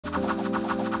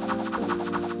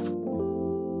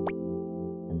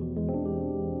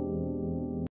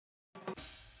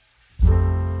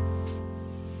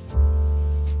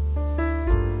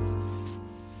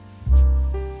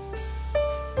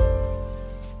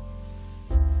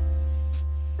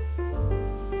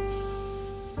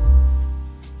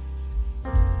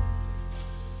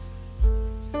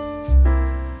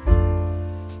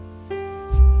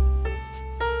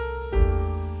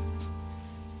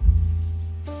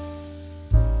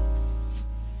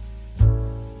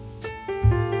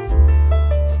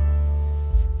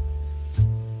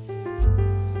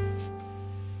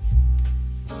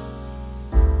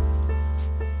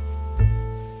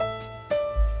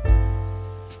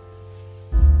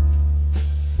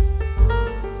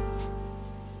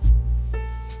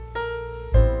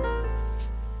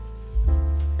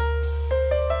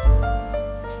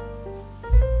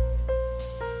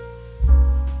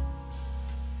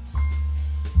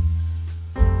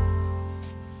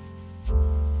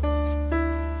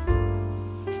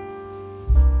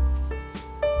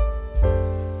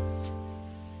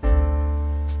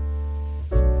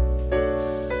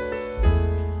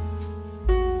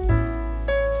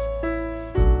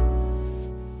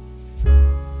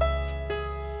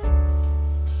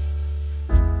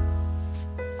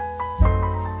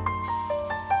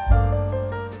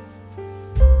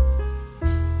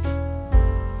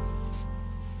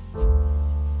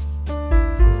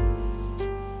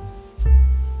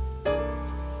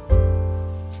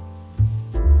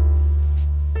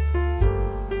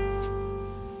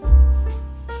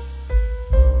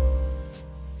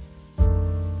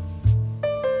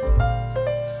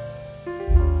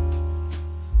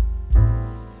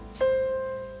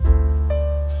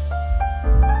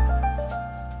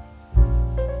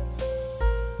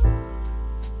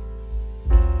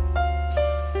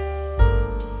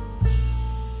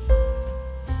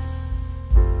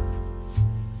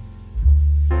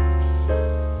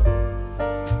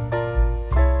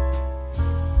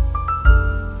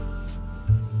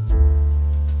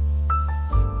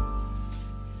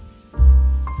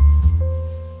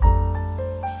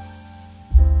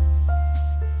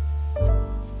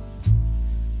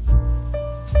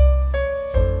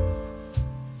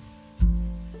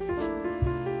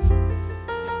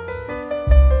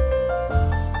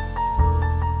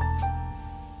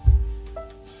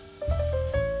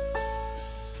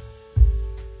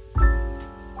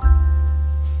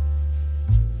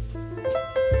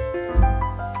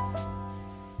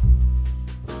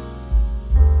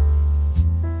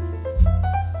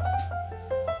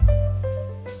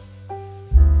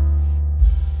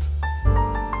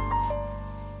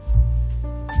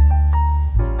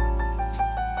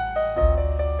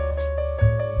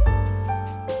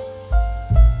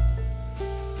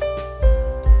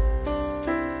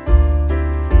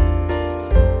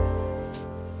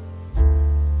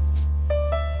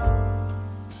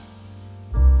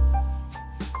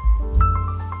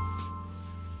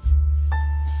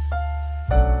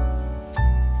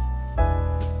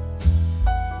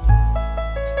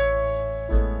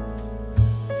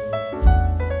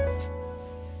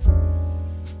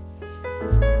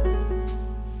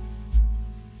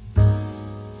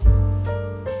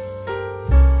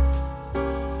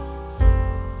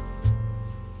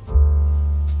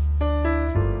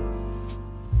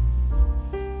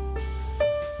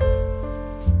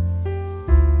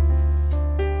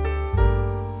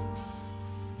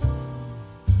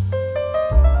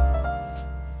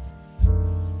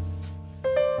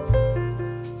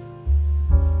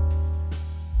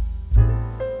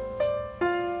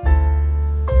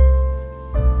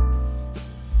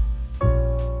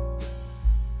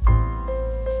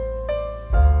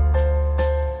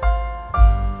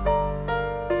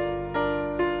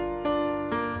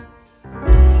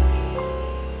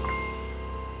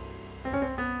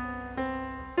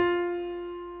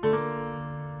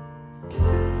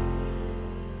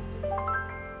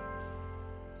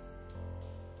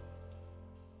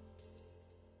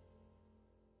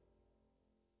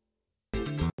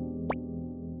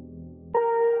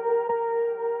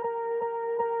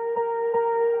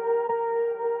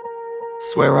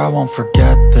Swear I won't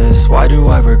forget this, why do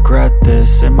I regret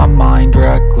this? In my mind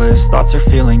reckless, thoughts are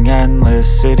feeling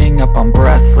endless. Sitting up, I'm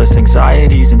breathless,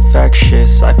 anxiety's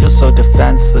infectious. I feel so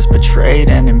defenseless, betrayed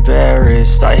and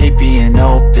embarrassed. I hate being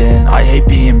open, I hate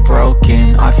being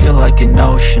broken. I feel like an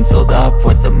ocean filled up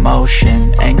with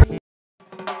emotion, anger.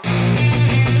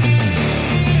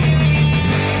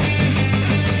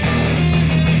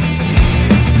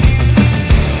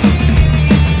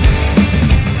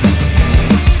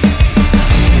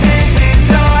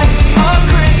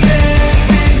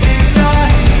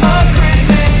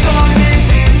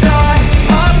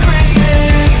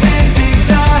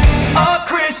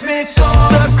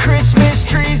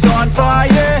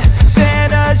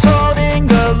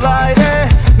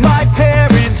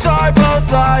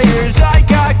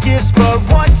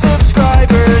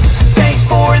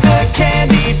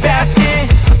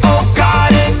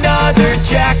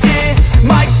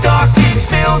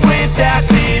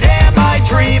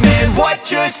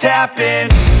 Just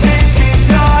happened. This is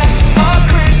not a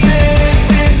Christmas.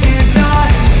 This is not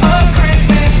a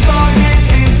Christmas song. This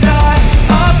is not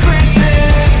a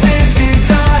Christmas. This is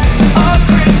not a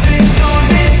Christmas song.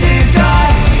 This is not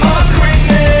a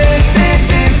Christmas. This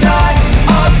is not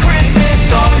a Christmas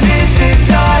song. This is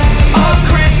not a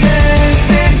Christmas.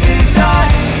 This is not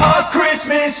a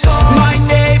Christmas song. My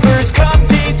neighbors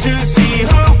compete to see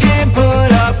who can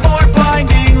put up more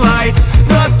blinding lights.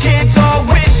 The kids all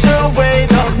wish away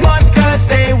the month cause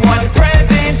they want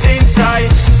presents in sight.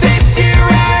 This year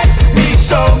had me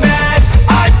so mad,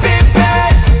 I've been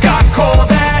bad, got coal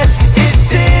that is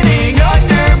sitting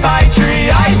under my tree.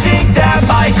 I think that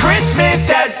my Christmas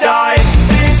has died.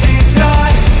 This is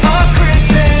not a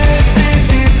Christmas. This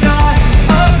is not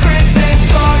a Christmas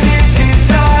song. This is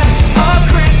not a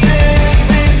Christmas.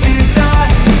 This is not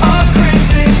a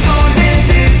Christmas song. This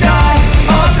is not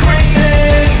a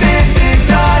Christmas. This is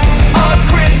not a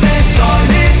Christmas song.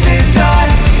 This is not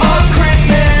a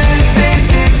Christmas. This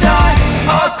is not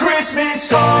a Christmas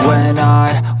song. When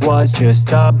I was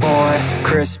just a boy,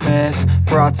 Christmas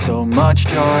brought so much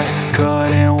joy.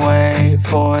 Couldn't wait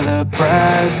for the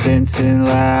presents and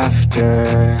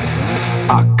laughter.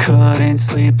 I couldn't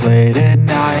sleep late at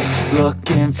night,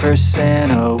 looking for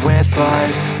Santa with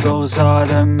lights. Those are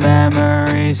the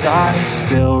memories I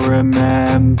still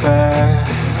remember.